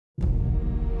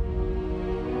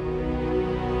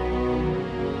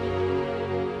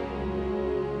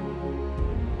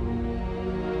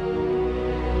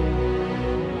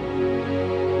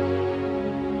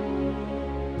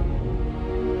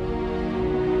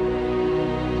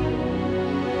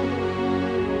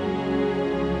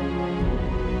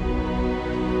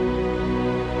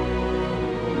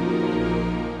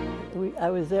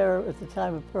was there at the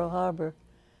time of Pearl Harbor.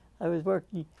 I was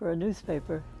working for a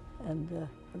newspaper, and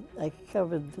I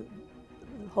covered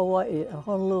Hawaii,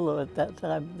 Honolulu at that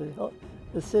time,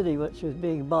 the city which was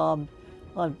being bombed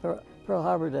on Pearl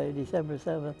Harbor Day, December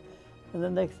 7th. And the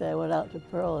next day I went out to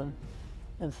Pearl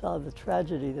and saw the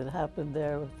tragedy that happened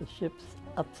there with the ships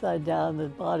upside down, the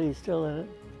bodies still in it.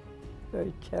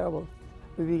 Very terrible.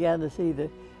 We began to see the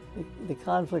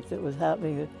conflict that was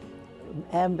happening.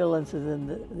 The ambulances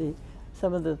and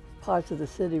some of the parts of the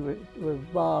city were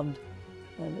bombed,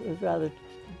 and it was rather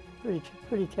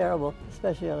pretty terrible,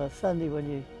 especially on a Sunday when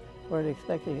you weren't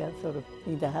expecting that sort of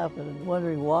thing to happen and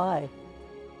wondering why.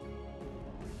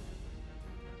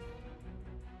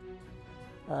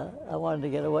 I wanted to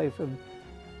get away from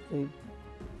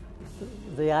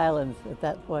the islands at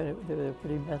that point. They were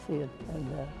pretty messy,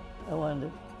 and I wanted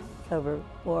to cover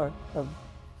more of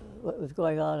what was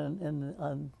going on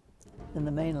in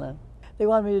the mainland. They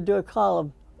wanted me to do a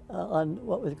column on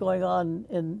what was going on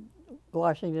in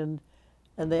Washington,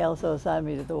 and they also assigned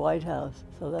me to the White House.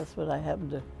 So that's when I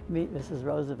happened to meet Mrs.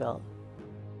 Roosevelt.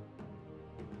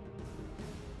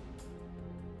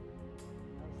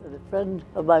 So a friend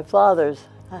of my father's,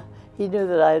 he knew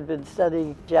that I had been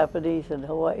studying Japanese in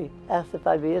Hawaii, asked if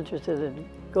I'd be interested in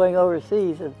going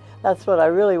overseas, and that's what I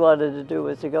really wanted to do,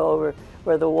 was to go over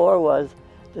where the war was,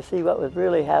 to see what was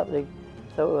really happening.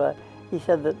 So he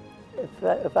said that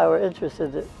if I were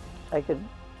interested,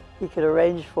 he could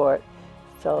arrange for it.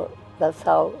 So that's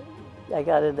how I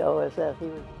got into OSS. He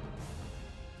was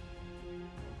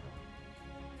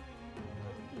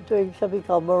doing something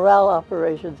called morale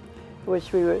operations, in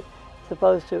which we were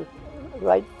supposed to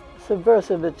write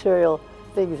subversive material,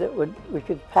 things that we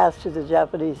could pass to the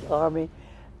Japanese army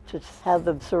to have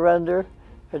them surrender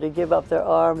or to give up their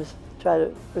arms, try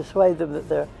to persuade them that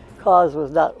their cause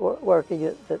was not working,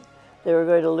 that they were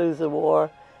going to lose the war.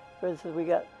 For instance,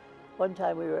 one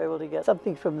time we were able to get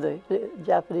something from the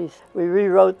Japanese. We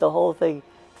rewrote the whole thing.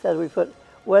 Said we put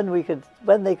when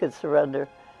they could surrender,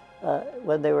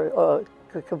 when they were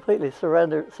completely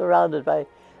surrounded by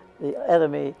the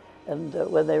enemy, and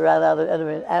when they ran out of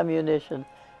enemy ammunition,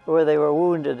 or they were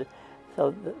wounded.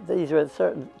 So these were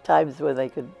certain times when they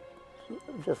could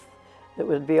it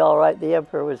would be all right. The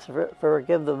emperor would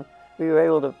forgive them. We were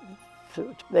able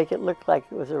to make it look like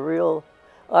it was a real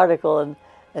article and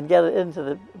get it into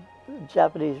the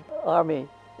Japanese army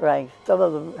ranks. Some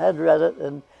of them had read it,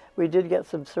 and we did get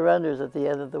some surrenders at the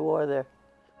end of the war there.